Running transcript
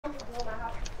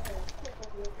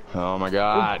Oh my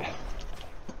god.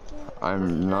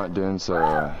 I'm not doing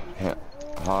so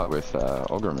hot with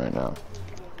Ogre right now.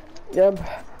 Yep.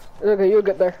 Okay, you'll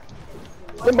get there.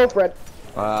 They're both red.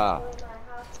 Ah.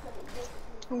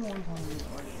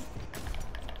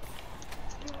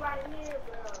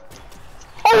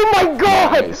 Oh my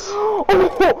god! Nice.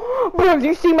 Oh, bro,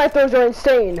 you see my throws are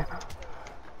insane.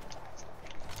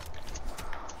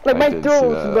 Like my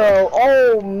throws, bro.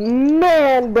 Oh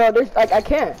man, bro. There's like I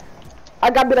can't.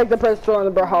 I gotta be like the person throwing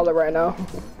the Brawlhalla right now.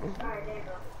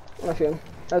 That's good.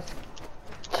 That's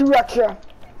too extra.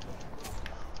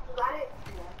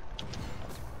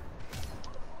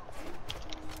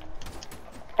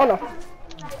 Oh no.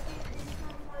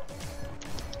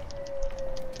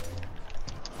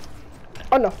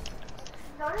 Oh no.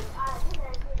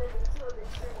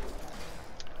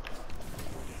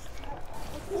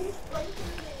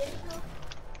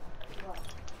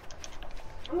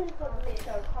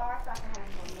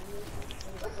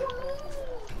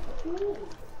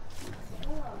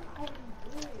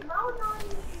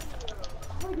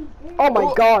 Oh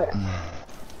my god.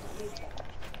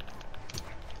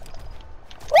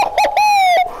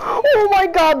 Oh my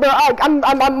god, bro.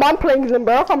 I'm playing them,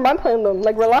 bro. I'm playing them.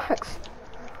 Like, relax.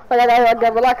 Like, I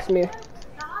gotta relax me.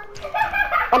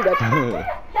 I'm dead.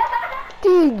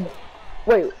 Dude.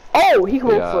 Wait. Oh, he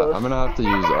will first. I'm gonna have to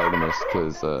use Artemis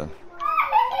because,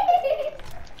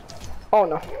 Oh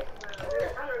no.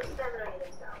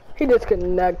 He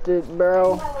disconnected,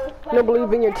 bro. You don't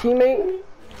believe in your teammate?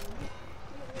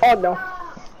 Oh no.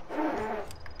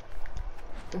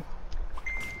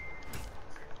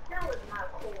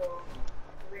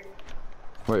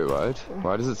 Wait, what?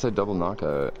 Why does it say double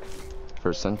knockout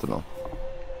for Sentinel?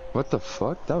 What the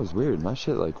fuck? That was weird. My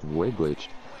shit like way glitched.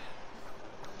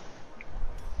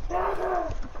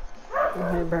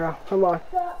 Hey, bro. Come on.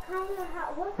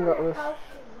 You got this.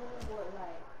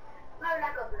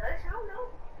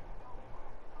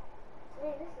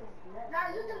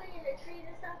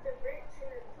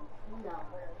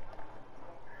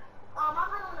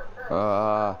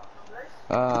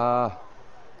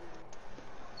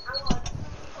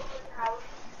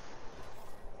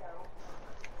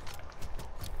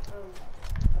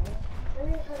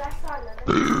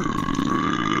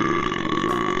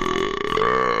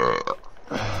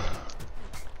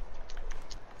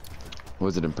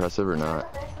 Was it impressive or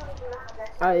not?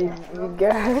 I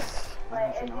guess.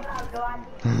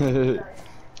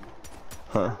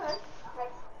 Huh?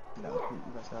 No, I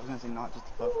was gonna say not just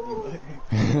to fuck with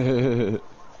you,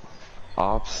 but...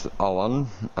 Ops Alan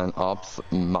and Ops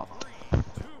Matt.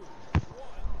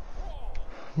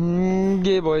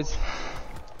 Gay boys.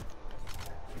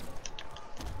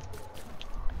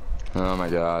 Oh my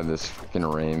god, this fucking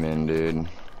Raymond, dude.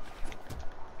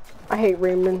 I hate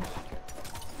Raymond.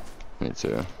 Me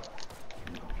too.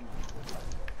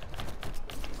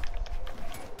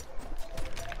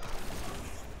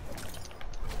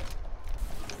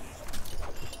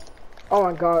 Oh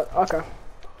my god, okay.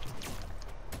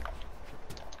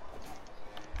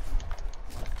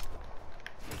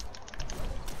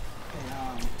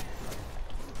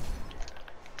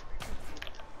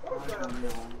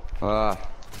 Ah.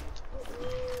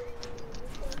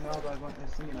 No, but I was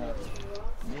thinking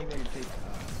maybe I could take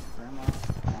Grandma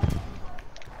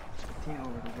Tina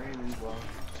over to Raymond's while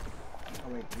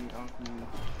I'll wait to eat off and then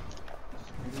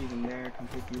just leave them there, come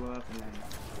pick you up, and then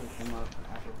pick them up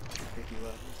after pick you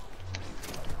up.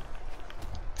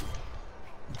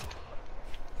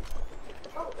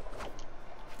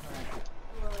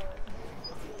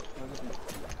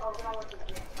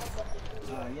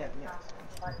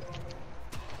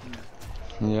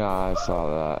 Yeah, I saw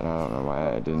that, and I don't know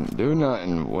why I didn't do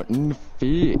nothing. What in the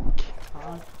feek?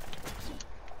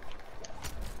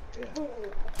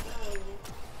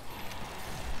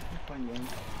 Fun game.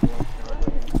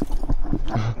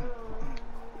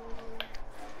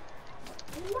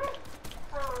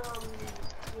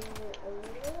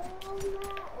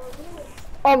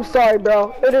 I'm sorry,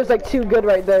 bro. It was like too good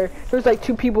right there. There's like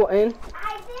 2 people in.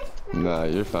 Nah,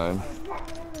 you're fine.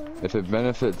 If it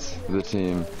benefits the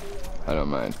team, I don't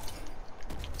mind.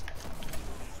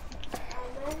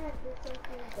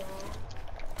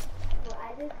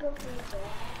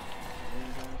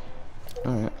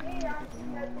 Alright.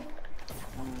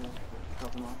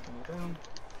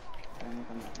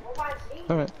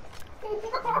 Alright.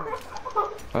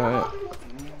 Alright.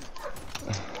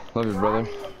 Love you, brother.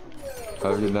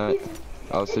 Have a good night.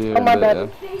 I'll see you in a bit, yeah?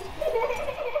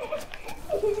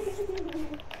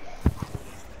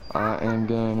 I am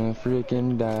gonna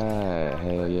freaking die.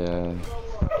 Hell yeah.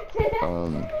 I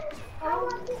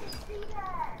want to see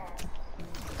that.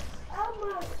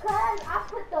 Cause I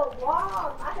put the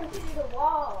wall. I can see the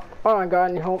wall. Oh my god,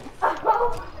 I need help.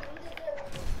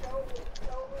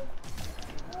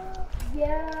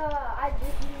 Yeah, I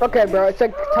just. Okay, bro, it's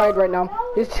like tied right now.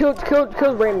 Just kill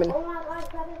Raymond. Oh my gosh,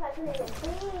 that is like a little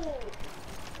thing.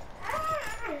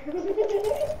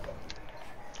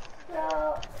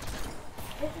 So,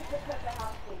 this is the perfect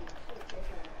house for you.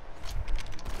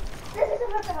 This is the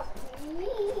perfect house for you.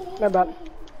 My bad.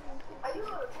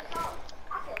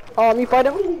 Are you You fight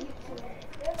him?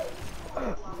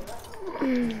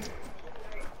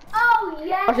 Oh,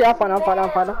 yes. Actually, I'll find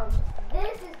him.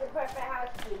 This is the perfect house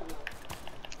for you.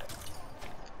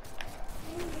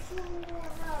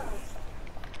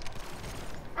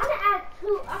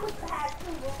 I'm gonna add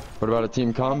two. What about a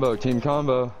team combo? Team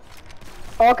combo.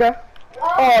 Okay.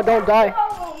 Oh, don't die.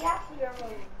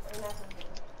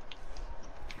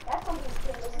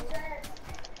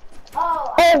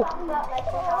 Oh,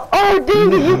 Oh,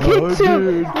 dang it, you kicked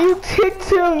him. dude. You kicked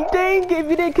him. Dang it, if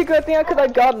you didn't kick him, I think I could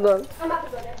have gotten him. I'm about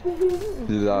to go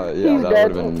there. Yeah, He's that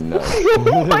dead. would have been nuts.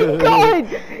 Oh my god.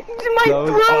 It's my That was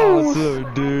throat.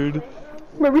 awesome, dude.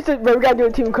 Bro, we gotta do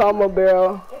a team combo,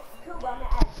 bro.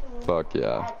 Fuck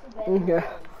yeah. Okay.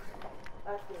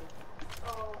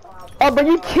 Oh, but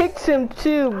you kicked him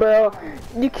too, bro.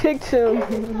 You kicked him.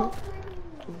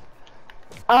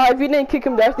 If you didn't kick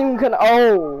him, that's even gonna.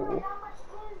 Oh.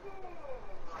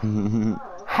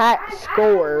 Hat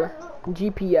score.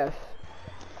 GPS.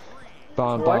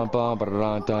 Bum, bum, bum,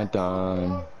 ba-dun, dun,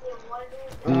 dun.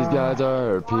 These guys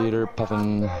are Peter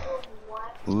Puffin,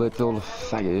 little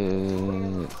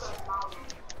faggots.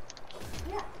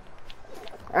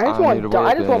 I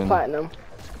just want platinum.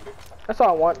 That's all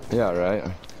I want. Yeah, right.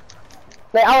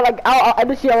 Like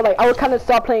I would kind of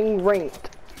stop playing ranked.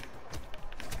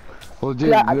 Well, dude,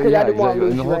 Yeah, 'cause I yeah, didn't want exactly.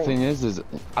 And the to whole lose thing is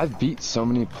I've beat so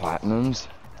many platinums.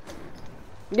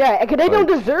 Yeah, cause they don't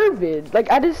deserve it. Like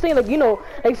I just think, like, you know,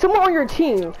 like someone on your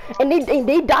team and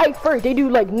they die first. They do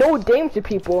like no damage to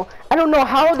people. I don't know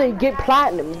how they get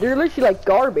platinum. They're literally like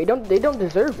garbage. They don't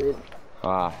deserve it.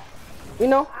 Ah. You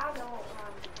know?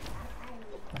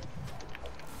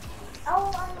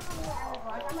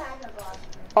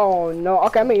 Oh no.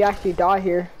 Okay, I may actually die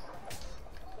here.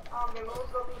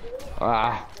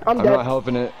 Ah. I'm I'm dead. not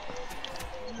helping it.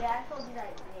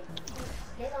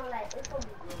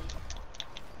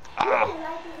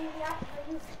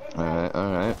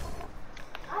 Alright.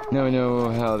 Now we know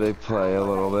how they play a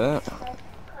little bit.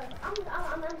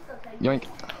 Yoink.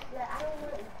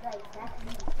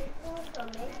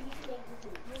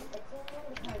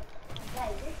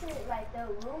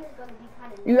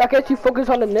 I guess you focus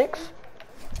on the Knicks.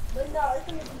 But no, it's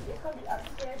gonna be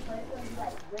upstairs, but it's gonna be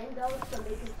like windows, so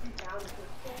they can see down the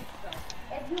kitchen. So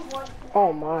if you want to,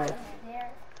 Oh my.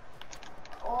 there,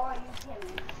 or you can.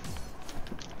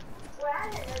 Well, I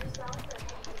didn't know you saw so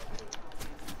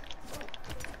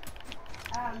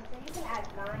you can add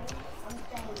 9. I'm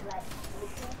saying like the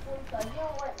people, so you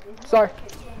know what? Sorry.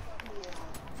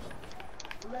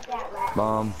 Look at like.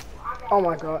 Bomb. Oh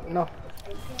my god, no.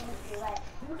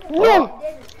 No! No!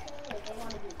 There's a team if they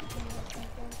want to do team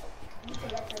season. You can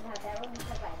let them have that room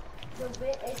because like the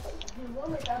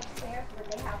room is upstairs but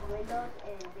they have windows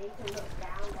and they can look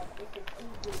down like this is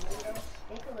easy window.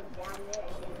 They can look down there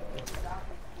and then this is off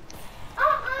the TV.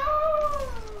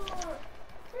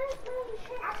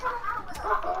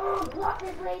 Block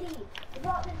this lady!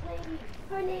 Block this lady!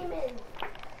 Her name is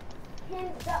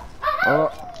Kenza. Oh.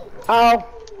 Her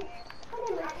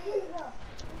name is Kenza.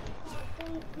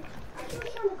 I'm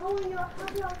trying to go in your house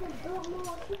so I can build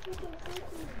more. She's freaking crazy.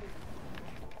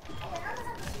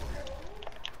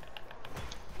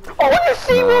 Oh, you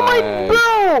see what my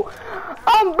bro?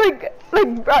 I'm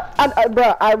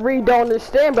bro, I really don't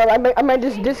understand, bro. I might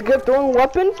just good throwing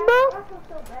weapons, bro. I feel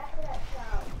so bad for that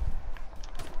child.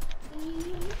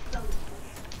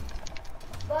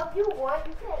 But if you want,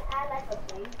 you can add like a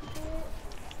base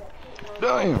to it.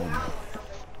 Damn.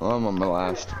 Well, I'm on my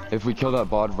last. If we kill that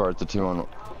Bodvar, it's a 2-on.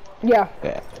 Yeah.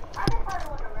 Yeah.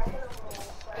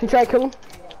 Can you try to kill him?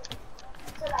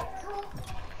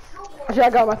 Actually, I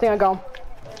got him. I think I got him.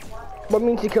 What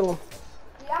means you kill him?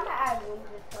 Yeah, I'm gonna add one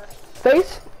first.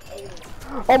 Face?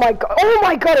 Oh my god. Oh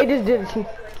my god, I just did it.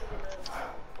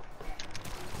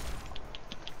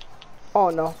 Oh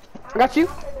no. I got you.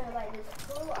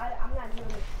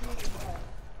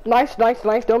 Nice.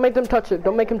 Don't make them touch it.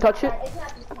 Don't make him touch it.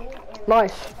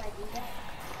 Nice.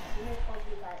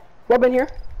 Weapon here.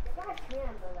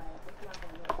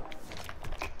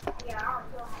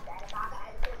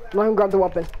 Let him grab the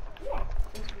weapon.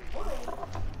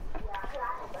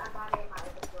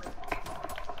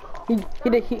 He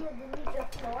did.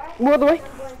 Move out the way.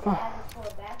 Oh.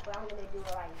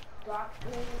 dark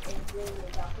green and green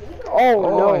and dark green. Oh,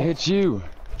 Oh, no. I hit you.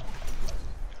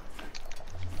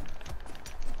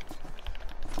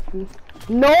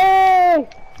 No!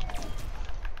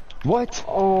 What?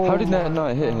 Oh, How did that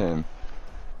not hit him?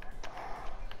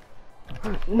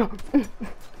 no.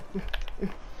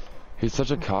 He's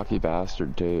such a cocky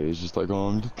bastard too. He's just like, oh,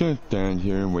 I'm just gonna stand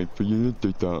here and wait for you to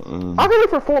do that. I'm waiting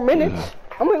for 4 minutes.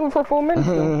 I'm waiting for 4 minutes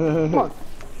now. Come on.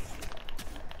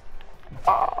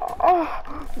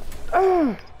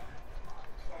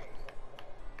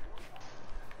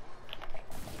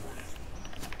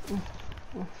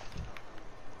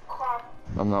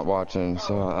 I'm not watching,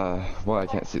 so well, I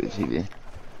can't see the TV.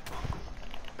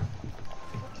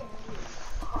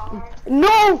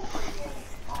 No!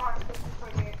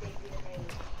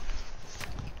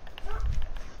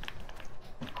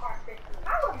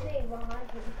 I would say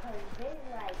 100 because they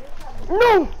like they probably No!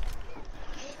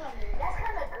 that's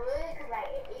kind of good because like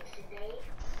it eats the day.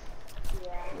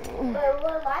 Yeah. But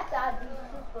real life that'd be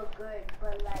super good.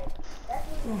 But like that's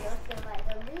what you feel like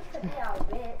at least if they are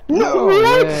bit. No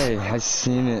what? way! I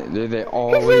seen it. They He's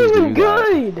always not do even that.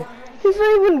 good! He's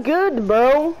not even good,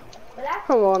 bro. But that's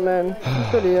Come on, man. He's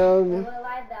pretty young. real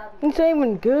life that'd be He's not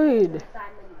even good.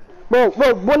 Simon too.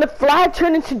 Bro, when the flag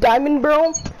turned into diamond,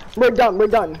 bro, we're done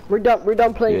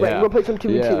playing red. Yeah. We'll play some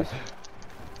 2v2s. Yeah.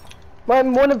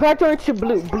 When the flag turned into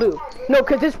blue. No,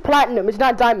 cause it's platinum. It's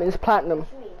not diamond. It's platinum.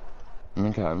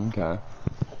 Okay, okay.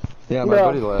 Yeah, my No.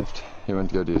 buddy left. He went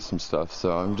to go do some stuff,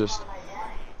 so I'm just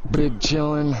big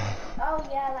chilling. Oh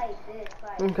yeah, like this.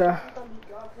 Like Okay. it's gonna be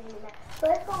dark green and that. But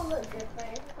it's gonna look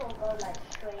different. It's gonna go like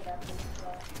straight up and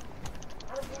stuff.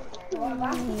 Or if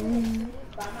I'm keeping it sweet,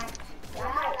 but I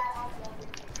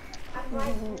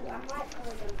might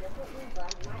color them differently, but I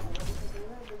might not because they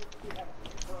really really cute at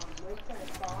winter and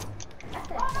fall. That's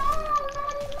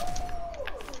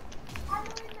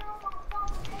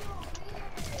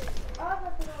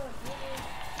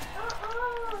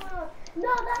no,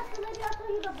 that's the lady I told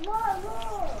you the blood,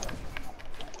 look.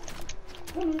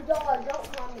 When you don't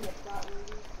call me the blood.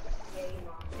 Yeah, you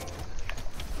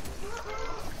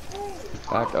know.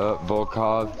 Back up,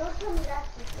 Volkov. Don't tell me that's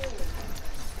the thing.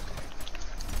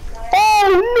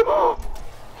 Oh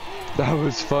That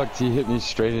was fucked. He hit me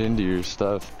straight into your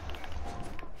stuff.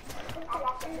 no!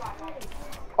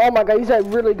 Oh my god, he's a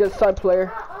really good side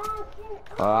player.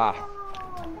 Ah.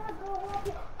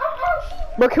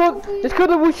 But just kill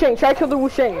the Wu Sheng. Try to kill the Wu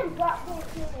Sheng.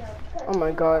 Oh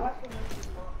my god.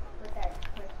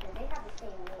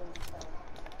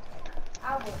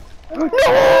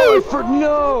 No! For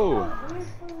no!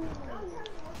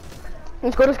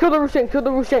 Let's go. Let's kill the Wu Sheng. Kill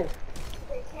the Wu Sheng.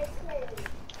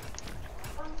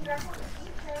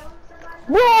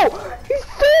 Bro, he's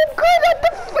so good at the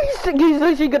facing. He's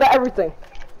literally good at everything.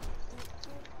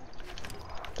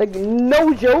 Like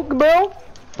no joke, bro.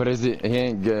 But he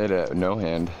ain't good at no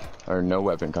hand or no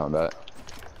weapon combat.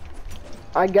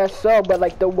 I guess so, but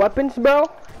like the weapons, bro.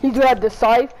 He's good at the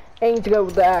scythe and he's good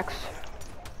with the axe.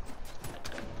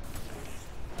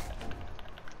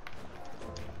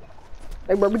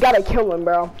 Like, bro, we gotta kill him,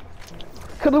 bro.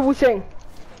 Kill the Wu Sheng.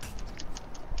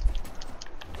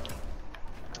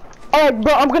 Alright,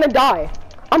 bro, I'm gonna die.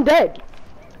 I'm dead.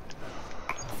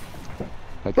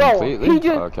 Like Bro, completely? he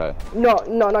just- Okay. No,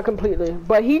 not completely.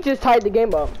 But he just tied the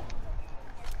game up.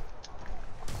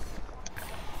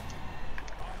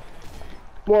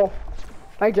 Whoa.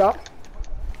 Nice job.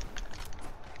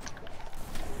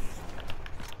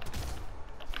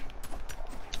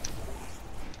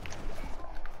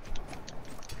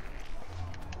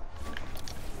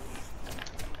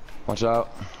 Watch out.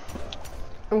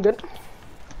 I'm good.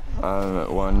 I'm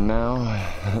at 1 now.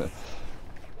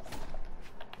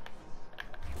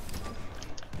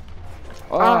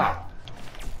 Ah.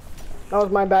 That was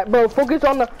my bad. Bro, focus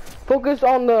on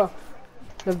the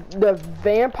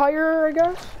vampire, I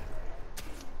guess.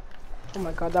 Oh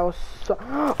my god, that was so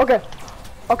okay.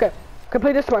 Okay. Can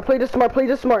play this smart, play this smart, play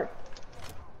this smart.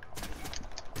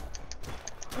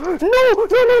 No,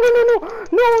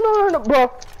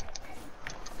 bro.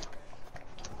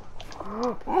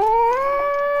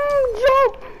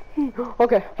 Jump.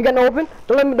 Okay, he got no open.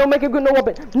 Don't make it good. No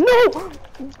open. No.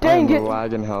 Dang I'm it.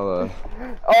 lagging hella.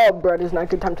 Oh, bro, this is not a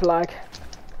good time to lag.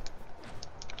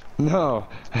 No,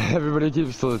 everybody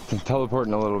keeps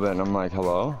teleporting a little bit, and I'm like,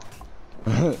 hello.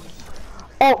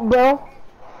 Oh, bro.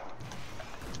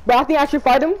 But I think I should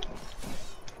fight him.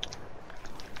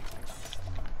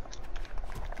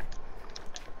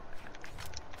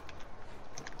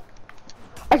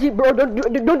 Actually, bro, don't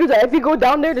do that. If you go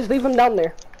down there, just leave him down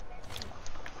there.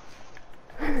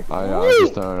 I know, I'm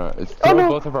just throwing it. It's throw no.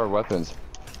 both of our weapons.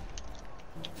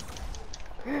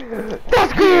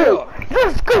 That's good!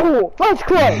 Let's go! Let's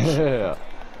clutch! Yeah.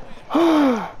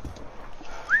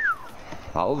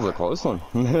 That was a close one.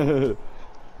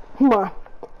 Come on.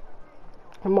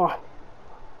 Come on.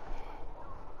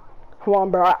 Come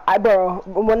on, bro. Bro,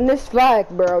 when this flag,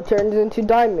 bro, turns into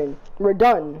diamond, we're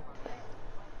done.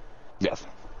 Yes.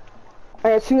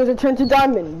 And as soon as it turns to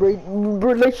diamond,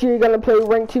 we're literally gonna play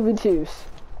ranked 2v2s.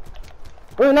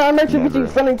 We're not ranked 2v2s,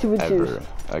 friendly 2v2s. Ever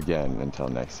again until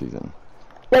next season.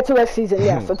 Yeah, until next season,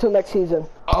 yes, until next season.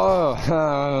 Oh.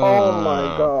 Oh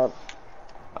my god.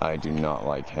 I do not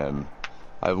like him.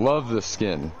 I love the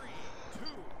skin.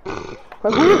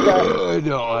 Like, who is that? I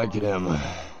don't like him.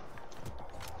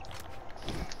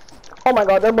 Oh my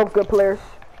god, they're both good players.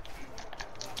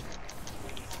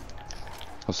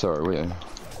 Oh, so are we?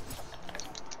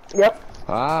 Yep.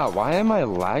 Ah, why am I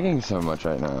lagging so much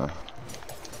right now?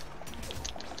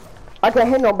 I can't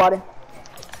hit nobody.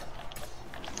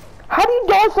 How do you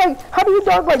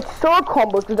dodge like sword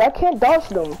combos? Cause I can't dodge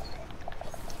them.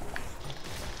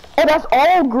 Oh, that's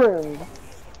all green.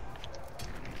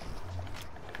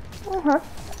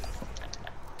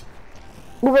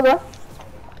 Over there.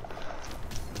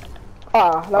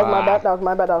 Ah, that was my bad, that was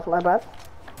my bad, that was my bad.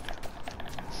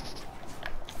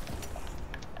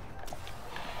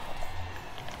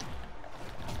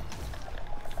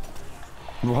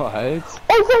 What?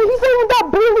 Oh, so he's even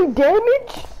got barely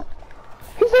damaged?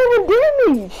 He's even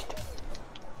damaged.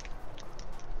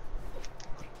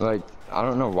 Like, I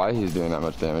don't know why he's doing that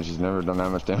much damage. He's never done that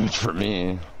much damage for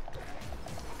me.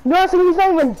 No, so he's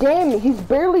not even damaged. He's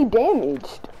barely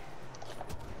damaged.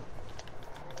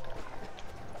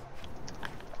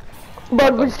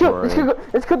 But let's kill the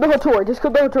Hattori. Just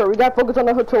kill the Hattori. We gotta focus on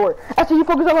the Hattori. After you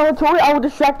focus on the Hattori, I will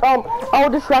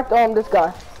distract this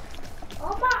guy.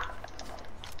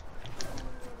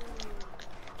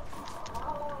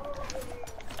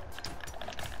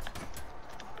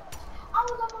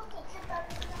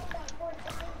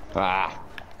 Ah.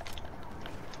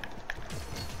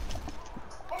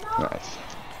 Nice.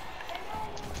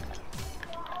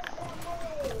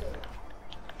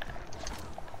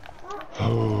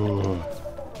 Oh.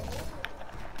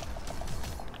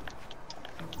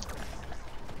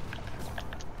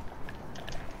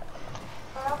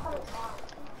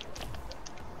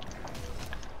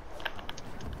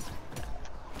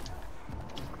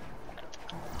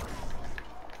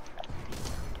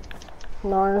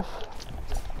 Nice.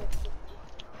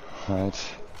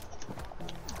 Right.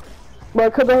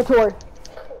 But kill the Hattori.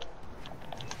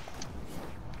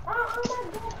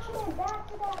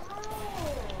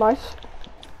 Nice.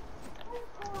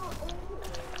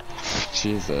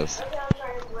 Jesus.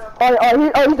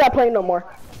 Oh, he's not playing no more.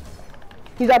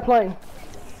 He's not playing.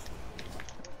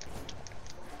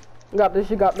 You got this,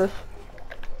 you got this.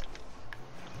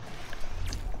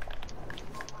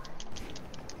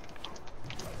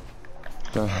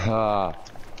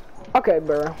 Okay,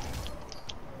 bro.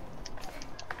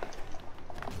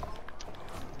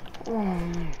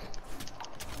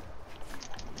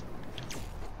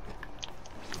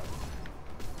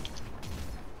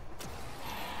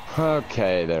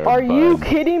 Okay, there. Are you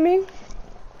kidding me?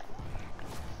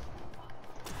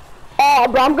 Oh,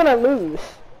 bro, I'm gonna lose.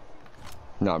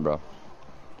 Nah, bro.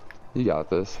 You got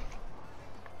this.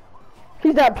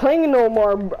 He's not playing no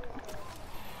more, bro.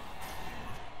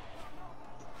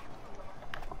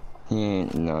 He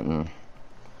ain't nothing.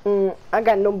 I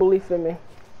got no belief in me.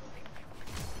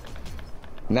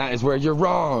 And that is where you're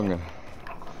wrong.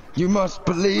 You must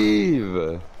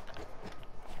believe.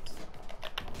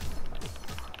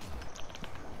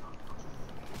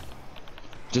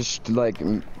 Just like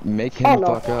make him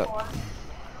fuck up.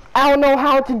 I don't know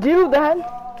how to do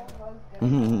that.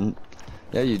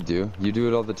 Yeah, you do. You do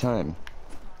it all the time.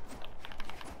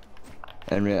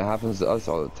 And it happens to us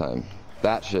all the time.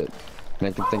 That shit.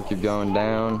 Make him think you're going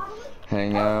down,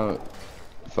 hang out,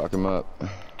 fuck him up.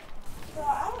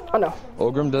 Oh no.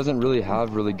 Ulgrim doesn't really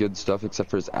have really good stuff except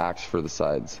for his axe for the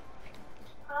sides.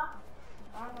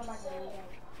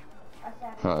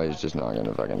 Oh, he's just not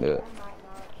gonna fucking do it.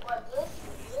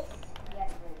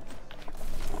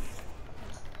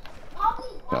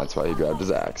 That's why he grabbed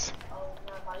his axe.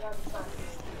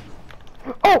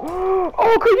 Oh! Oh,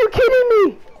 are you kidding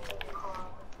me?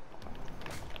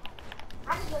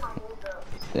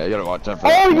 Yeah, you gotta watch out for Oh,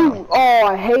 that. you! Oh,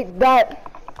 I hate that.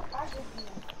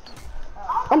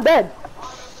 I'm dead.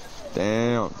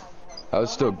 Damn. That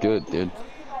was still good, dude.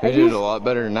 He did a lot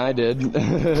better than I did.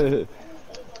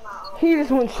 He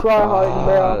just went try hard,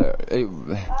 bro. It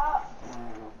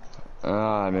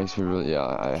makes me really,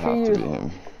 yeah, I have to be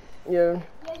him. Yeah.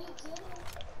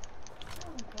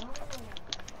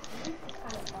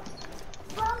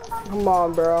 Come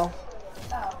on, bro.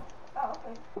 Oh,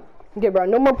 okay. Okay, bro.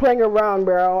 No more playing around,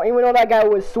 bro. Even though that guy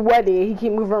was sweaty, he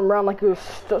keep moving around like he was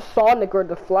Sonic or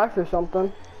the Flash or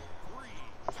something.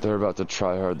 They're about to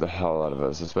try hard the hell out of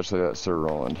us, especially that Sir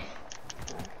Roland.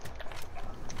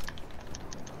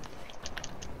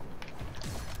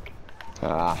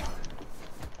 Ah.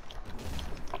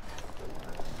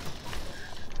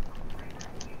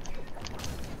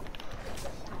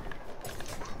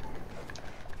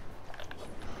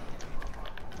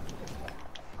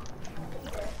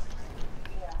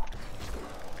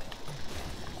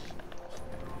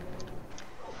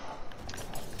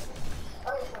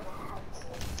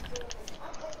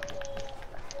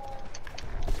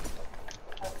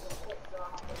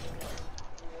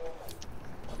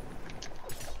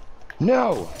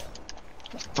 No!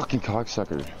 Fucking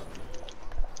cocksucker.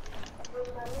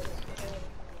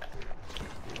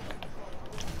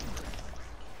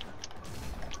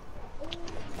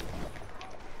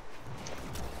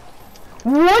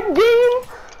 What game?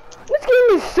 This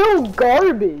game is so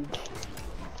garbage.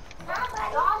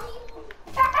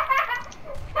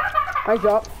 Nice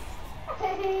job.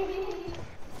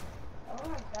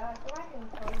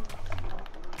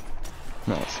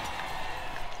 Nice.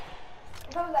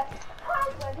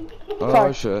 Sorry.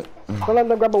 Oh shit. Don't let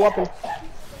them grab a weapon.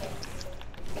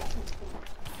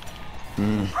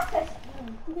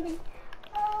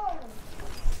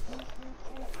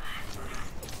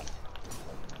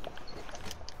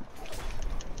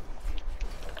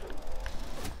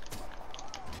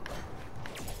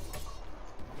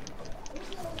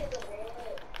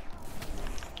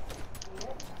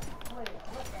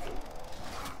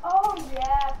 Oh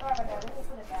yeah, sorry about that. Let me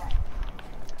put it back.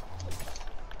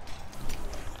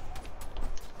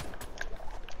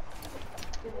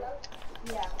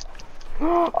 Yeah.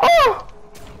 Oh!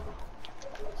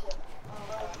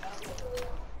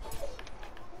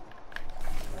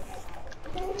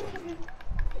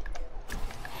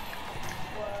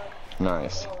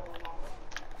 Nice.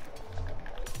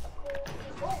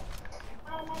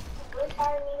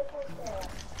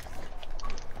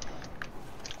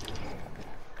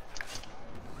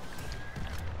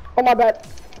 Oh my bad.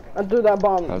 I threw that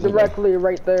bomb How's it directly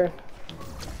right there.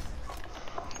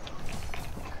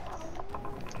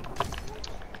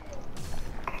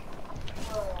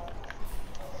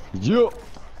 Yo!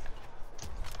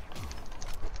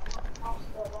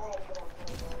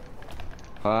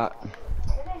 Hot.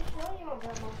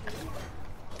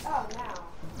 Oh, now.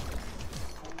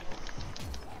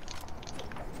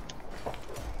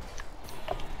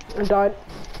 I died.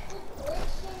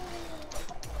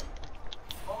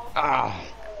 Ah!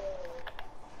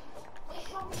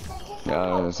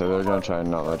 Yeah, so they're gonna try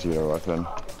and not let you get a weapon.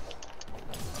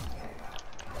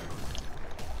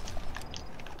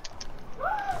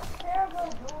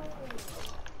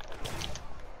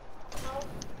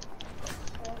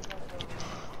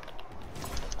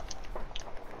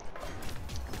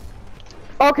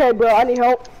 Okay, bro, I need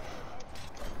help.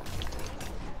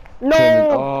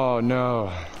 No! Oh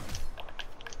no.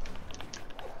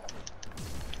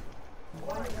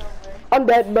 I'm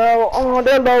dead, bro. Oh,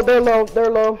 they're low, they're low, they're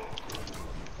low.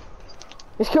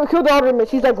 Just kill the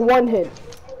Artemis. He's like one hit.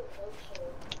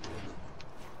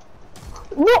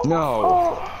 No!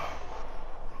 No!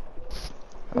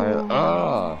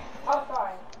 Oh. Oh,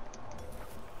 sorry.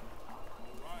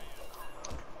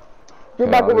 You're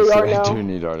back where we are I now. do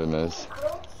need Artemis.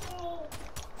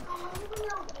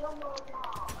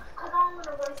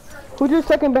 Who's your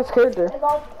second best character? It's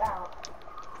all out.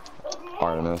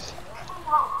 Artemis.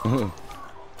 No.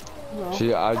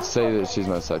 I'd say that she's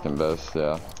my second best,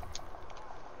 yeah.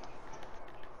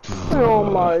 Oh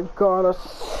my god.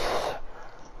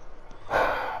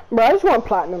 Bro, I just want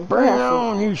platinum. Bring it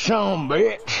on, you son of a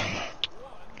bitch!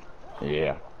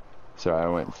 Yeah. Sorry, I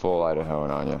went full Idahoan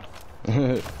on you.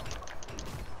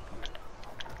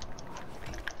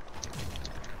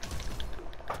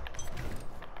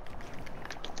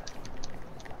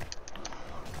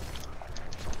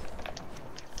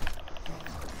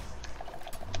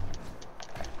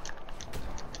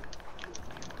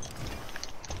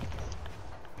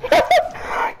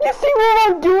 You see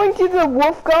what I'm doing to the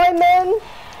wolf guy, man?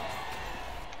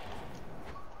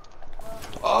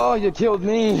 Oh, you killed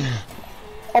me!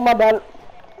 Oh my bad.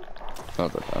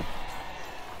 That's okay.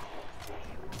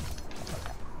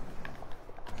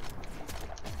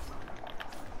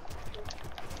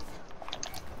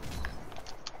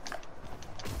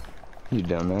 You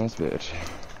dumbass bitch.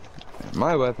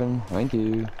 My weapon, thank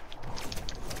you.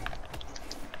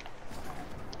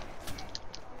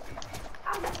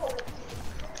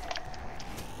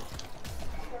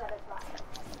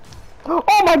 Oh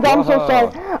my god, I'm so Whoa.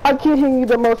 sorry. I'm kidding you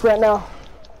the most right now.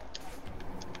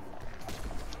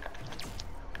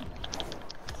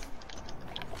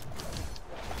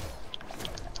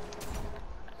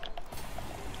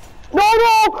 No,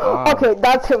 no! Ah. Okay,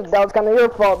 that was kind of your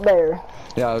fault there.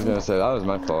 Yeah, I was gonna say, that was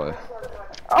my fault.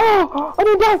 Oh, I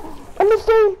didn't die. I'm the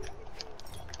same.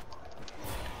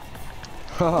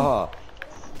 Haha.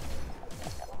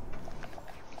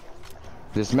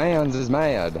 This man's is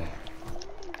mad.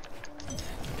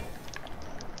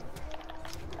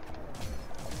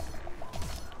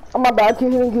 Oh my bad,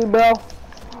 keep hitting you, bro.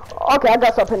 Okay, I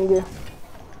got something to do.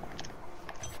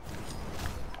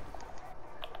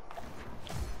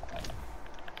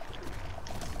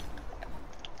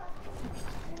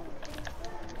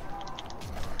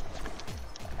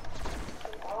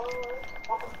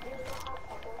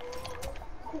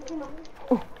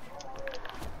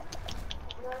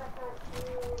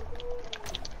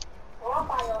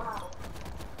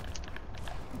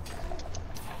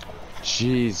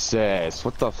 Jesus,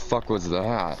 what the fuck was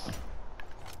that?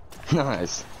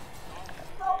 Nice.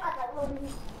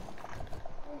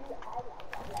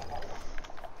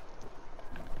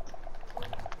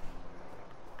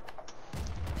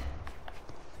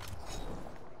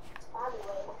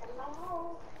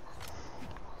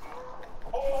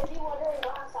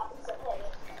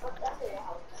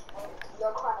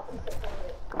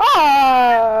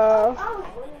 Ah!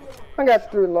 I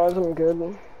got 3 lives, I'm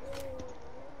good.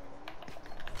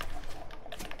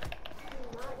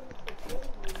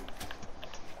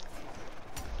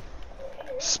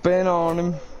 Spin on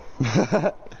him.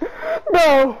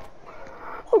 Bro,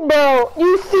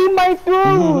 you see my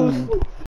throws.